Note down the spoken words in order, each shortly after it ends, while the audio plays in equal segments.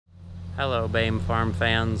Hello BAME Farm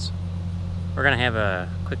fans. We're going to have a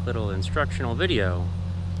quick little instructional video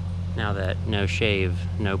now that No Shave,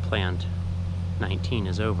 No Plant 19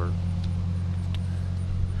 is over.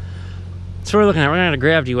 So we're looking at, we're going to have a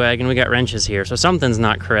gravity wagon. We got wrenches here, so something's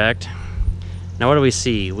not correct. Now what do we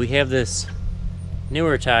see? We have this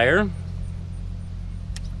newer tire.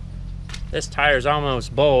 This tire's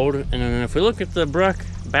almost bowed, and then if we look at the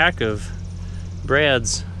back of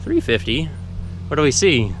Brad's 350, what do we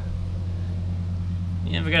see?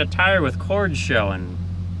 Yeah, we got a tire with cords showing.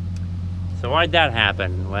 So why'd that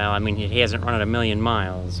happen? Well, I mean, he hasn't run it 1,000,000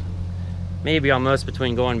 miles. Maybe almost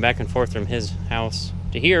between going back and forth from his house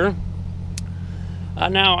to here.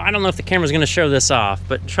 Now, I don't know if the camera's gonna show this off,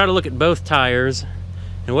 but try to look at both tires,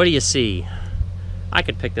 and what do you see? I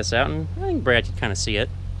could pick this out, and I think Brad could kind of see it.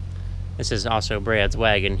 This is also Brad's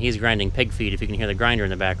wagon. He's grinding pig feed, if you can hear the grinder in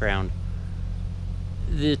the background.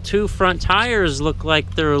 The two front tires look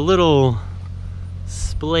like they're a little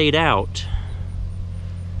splayed out.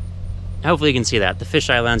 Hopefully you can see that. The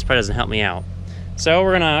fisheye lens probably doesn't help me out. So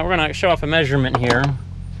we're gonna show off a measurement here.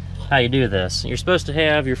 How you do this? You're supposed to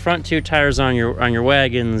have your front two tires on your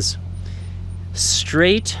wagons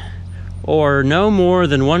straight or no more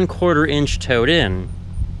than 1/4 inch towed in.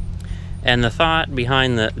 And the thought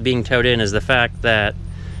behind the being towed in is the fact that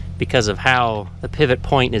because of how the pivot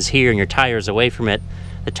point is here and your tire is away from it,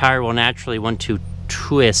 the tire will naturally want to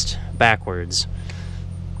twist backwards.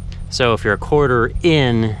 So if you're 1/4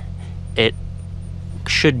 in, it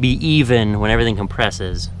should be even when everything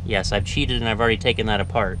compresses. Yes, I've cheated and I've already taken that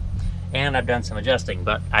apart. And I've done some adjusting,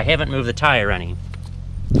 but I haven't moved the tire any.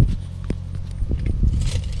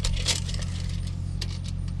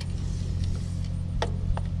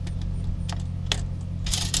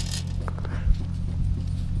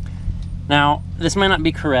 Now, this might not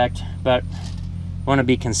be correct, but I want to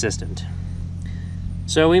be consistent.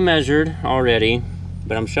 So we measured already,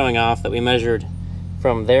 but I'm showing off that we measured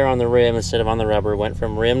from there on the rim instead of on the rubber, went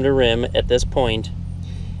from rim to rim at this point.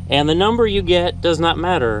 And the number you get does not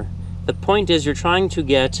matter. The point is you're trying to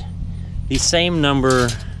get the same number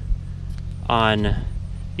on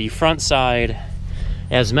the front side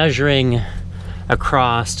as measuring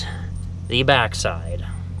across the back side.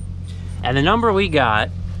 And the number we got,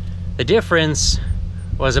 the difference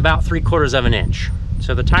was about 3/4 of an inch.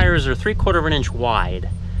 So the tires are 3/4 of an inch wide.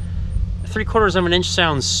 3/4 of an inch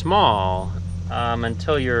sounds small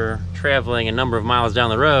until you're traveling a number of miles down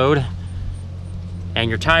the road and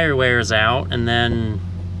your tire wears out, and then,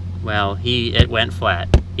 well, it went flat.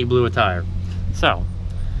 He blew a tire. So,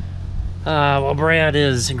 while Brad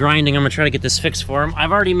is grinding, I'm gonna try to get this fixed for him.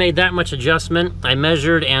 I've already made that much adjustment. I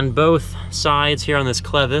measured, and both sides here on this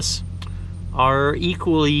clevis are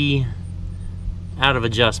equally out of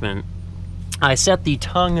adjustment. I set the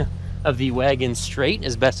tongue of the wagon straight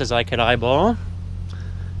as best as I could eyeball.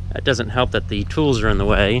 It doesn't help that the tools are in the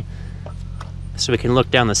way, so we can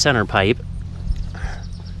look down the center pipe.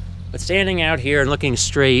 But standing out here and looking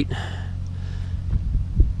straight,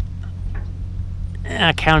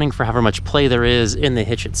 accounting for however much play there is in the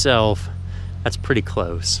hitch itself, that's pretty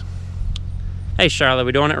close. Hey Charlotte,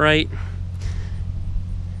 we doing it right?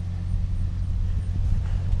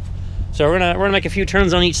 So we're gonna make a few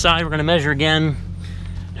turns on each side. We're gonna measure again.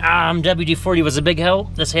 WD-40 was a big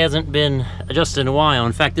help. This hasn't been adjusted in a while.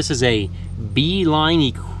 In fact, this is a B-Line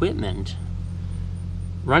Equipment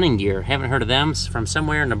running gear. Haven't heard of them. It's from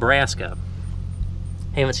somewhere in Nebraska.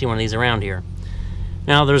 Haven't seen one of these around here.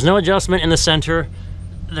 Now, there's no adjustment in the center.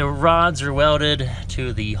 The rods are welded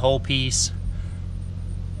to the whole piece.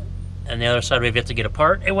 And the other side we've yet to get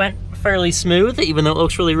apart. It went fairly smooth, even though it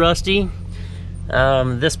looks really rusty.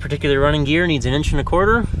 This particular running gear needs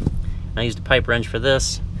 1.25 inches. I used a pipe wrench for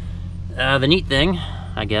this. The neat thing,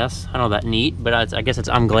 I guess, I don't know about neat, but I guess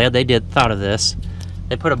I'm glad they thought of this.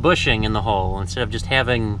 They put a bushing in the hole. Instead of just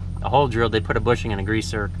having a hole drilled, they put a bushing and a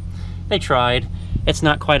greaser. They tried. It's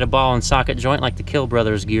not quite a ball and socket joint like the Kill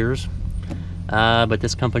Brothers gears, but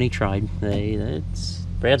this company tried.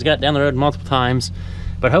 Brad's got down the road multiple times,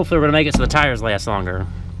 but hopefully we're gonna make it so the tires last longer.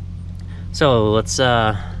 So let's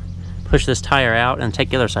push this tire out and take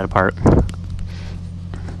the other side apart.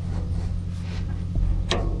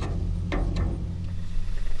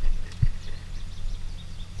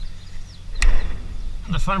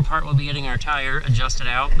 The fun part will be getting our tire adjusted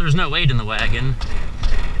out. There's no weight in the wagon.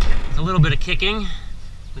 With a little bit of kicking, we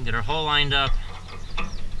can get our hole lined up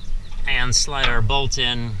and slide our bolt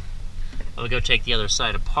in. We'll go take the other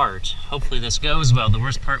side apart. Hopefully this goes well. The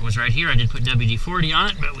worst part was right here. I did put WD-40 on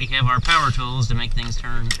it, but we have our power tools to make things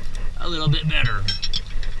turn a little bit better.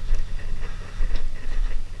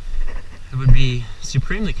 It would be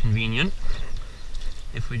supremely convenient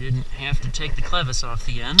if we didn't have to take the clevis off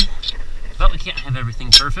the end. But we can't have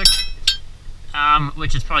everything perfect,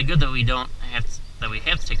 which is probably good that we have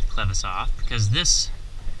to take the clevis off, because this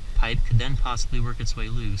pipe could then possibly work its way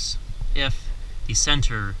loose if the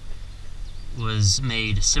center was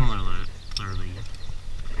made similarly.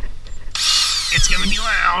 It's gonna be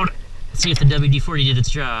loud. Let's see if the WD-40 did its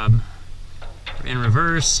job. We're in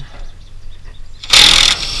reverse.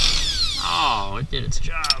 Oh, it did its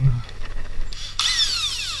job.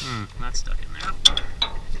 Not stuck in there.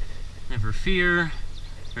 Never fear.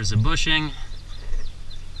 There's a bushing.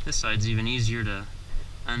 This side's even easier to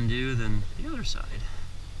undo than the other side.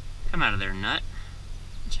 Come out of there, nut.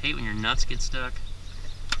 Don't you hate when your nuts get stuck?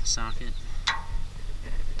 Socket.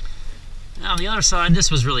 Now, the other side, this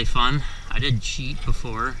was really fun. I did cheat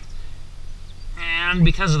before. And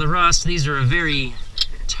because of the rust, these are a very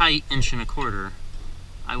tight 1.25 inch.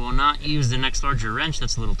 I will not use the next larger wrench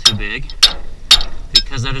that's a little too big,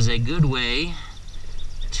 because that is a good way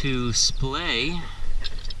to splay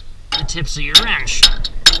the tips of your wrench.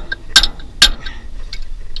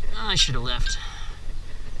 I should have left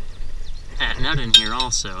that nut in here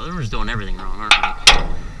also. We're just doing everything wrong, aren't we?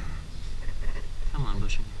 Come on,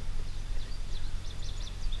 bushing.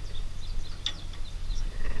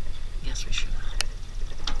 Guess we should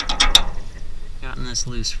have gotten this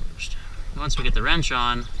loose first. Once we get the wrench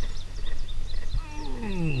on,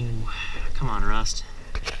 ooh, come on, rust.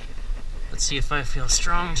 Let's see if I feel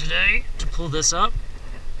strong today to pull this up.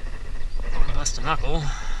 Or bust a knuckle.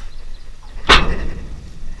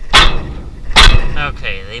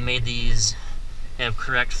 Okay, they made these have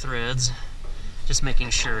correct threads. Just making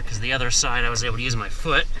sure, because the other side I was able to use my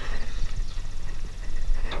foot,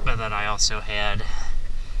 but that I also had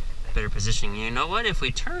better positioning. You know what? If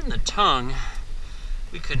we turn the tongue,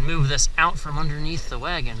 we could move this out from underneath the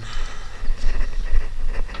wagon.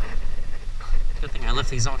 Good thing I left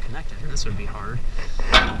these all connected. This would be hard.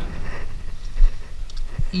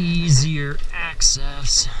 Easier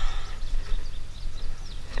access.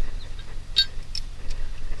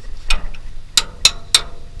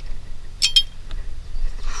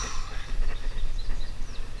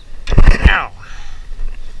 Ow!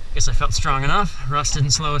 Guess I felt strong enough. Rust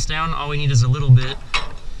didn't slow us down. All we need is a little bit,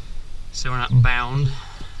 so we're not bound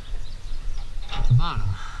at the bottom.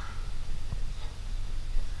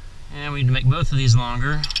 And we need to make both of these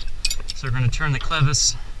longer. So we're going to turn the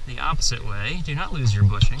clevis the opposite way. Do not lose your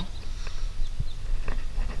bushing.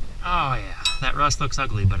 Oh yeah, that rust looks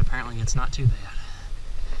ugly, but apparently it's not too bad.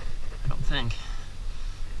 I don't think.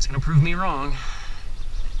 It's going to prove me wrong.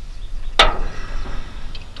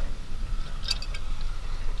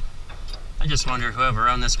 I just wonder, whoever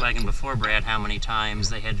owned this wagon before Brad, how many times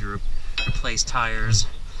they had to replace tires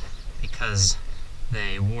because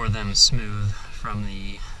they wore them smooth from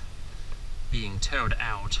the being towed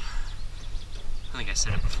out. I think I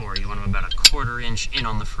said it before, you want them about 1/4 inch in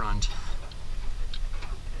on the front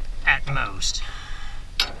at most.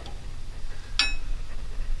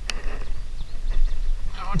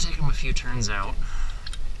 I'll take them a few turns out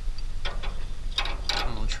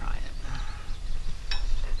and we'll try it.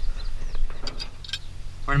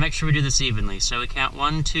 We're going to make sure we do this evenly, so we count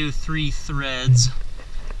 1, 2, 3 threads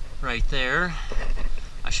right there.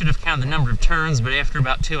 I should have counted the number of turns, but after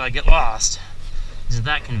about 2 I get lost. Isn't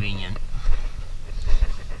that convenient?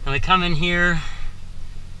 And we come in here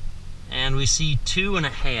and we see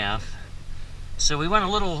 2.5. So we went a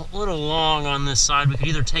little long on this side. We could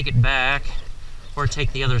either take it back or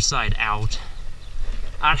take the other side out.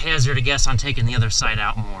 I'd hazard a guess on taking the other side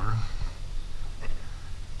out more.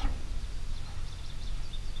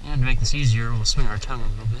 And to make this easier, we'll swing our tongue a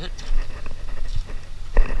little bit.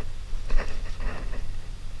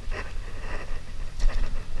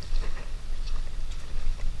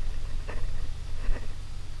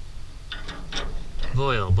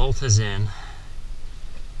 Boil, bolt is in.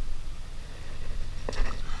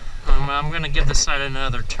 I'm going to give this side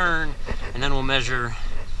another turn, and then we'll measure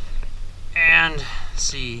and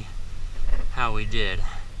see how we did.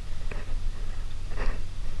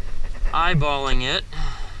 Eyeballing it,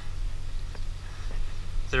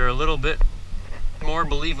 they're a little bit more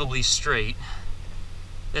believably straight.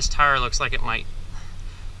 This tire looks like it might,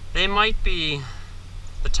 the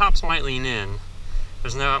tops might lean in.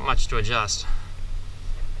 There's not much to adjust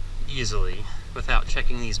easily without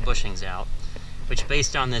checking these bushings out, which,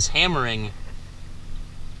 based on this hammering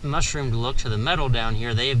mushroomed look to the metal down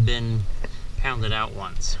here, they've been pounded out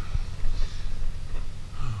once.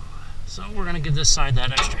 So we're going to give this side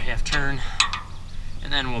that extra half turn,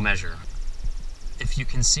 and then we'll measure. If you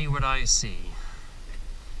can see what I see,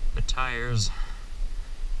 the tires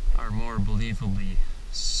are more believably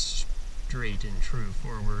straight. straight and true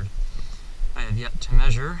forward. I have yet to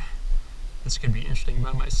measure. This could be interesting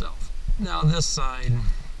by myself. Now this side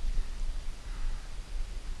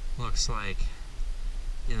looks like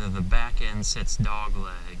either the back end sits dog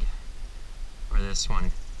leg, or this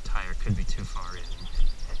one tire could be too far in.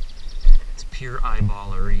 It's pure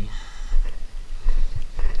eyeballery.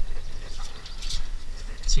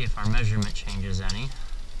 Let's see if our measurement changes any.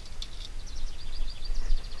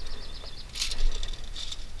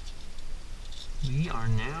 We are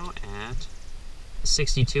now at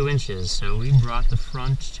 62 inches, so we brought the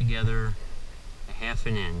front together a half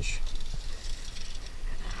an inch.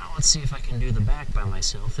 Now let's see if I can do the back by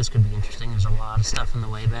myself. This could be interesting. There's a lot of stuff in the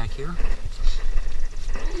way back here.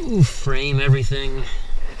 Ooh, frame everything.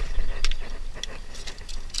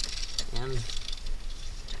 And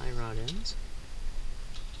tie rod ends.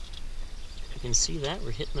 You can see that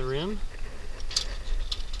we're hitting the rim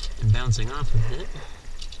and bouncing off of it.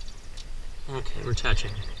 Okay, we're touching.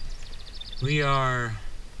 We are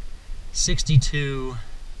 62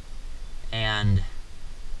 and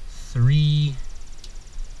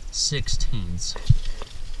 3/16.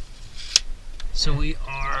 So we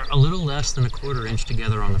are a little less than a quarter inch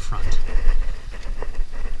together on the front.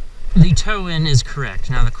 The toe-in is correct.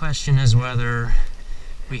 Now the question is whether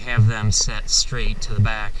we have them set straight to the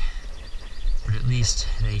back, but at least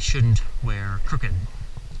they shouldn't wear crooked.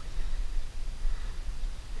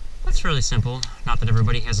 That's really simple. Not that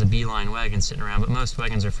everybody has a B-line wagon sitting around, but most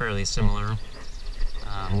wagons are fairly similar.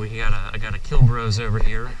 I got a Kilbros over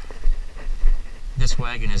here. This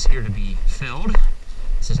wagon is here to be filled.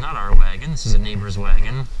 This is not our wagon. This is a neighbor's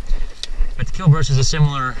wagon. But the Kilbros is a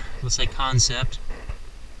similar, let's say, concept.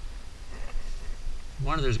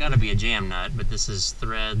 There's got to be a jam nut, but this is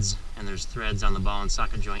threads, and there's threads on the ball and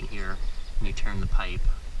socket joint here, and you turn the pipe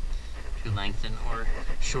to lengthen or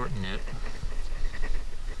shorten it.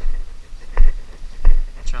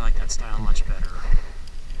 I like that style much better.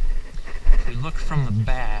 If we look from the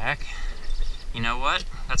back, you know what?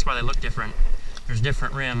 That's why they look different. There's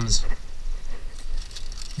different rims.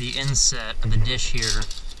 The inset of the dish here,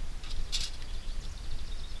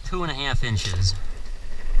 2.5 inches.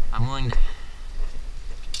 I'm willing to...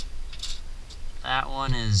 That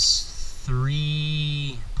one is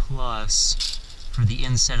 3+ for the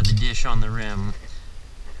inset of the dish on the rim.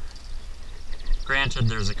 Granted,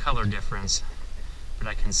 there's a color difference, but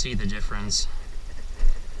I can see the difference.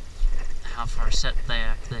 How far set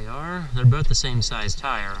back they are. They're both the same size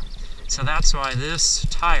tire. So that's why this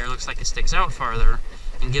tire looks like it sticks out farther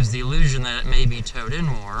and gives the illusion that it may be towed in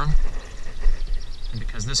more,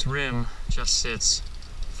 because this rim just sits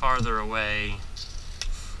farther away,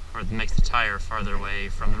 or makes the tire farther away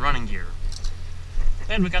from the running gear.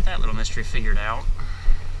 And we got that little mystery figured out.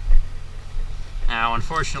 Now,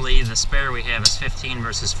 unfortunately, the spare we have is 15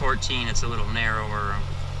 versus 14. It's a little narrower,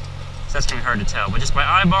 so that's going to be hard to tell. But just by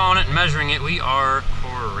eyeballing it and measuring it, we are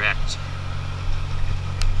correct.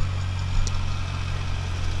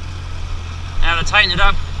 Now, to tighten it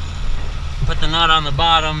up, put the nut on the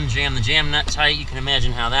bottom, jam the jam nut tight. You can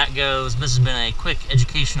imagine how that goes. This has been a quick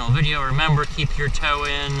educational video. Remember, keep your toe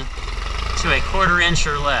in to 1/4 inch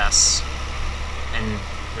or less, and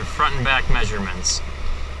your front and back measurements.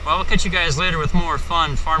 Well, we'll catch you guys later with more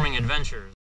fun farming adventures.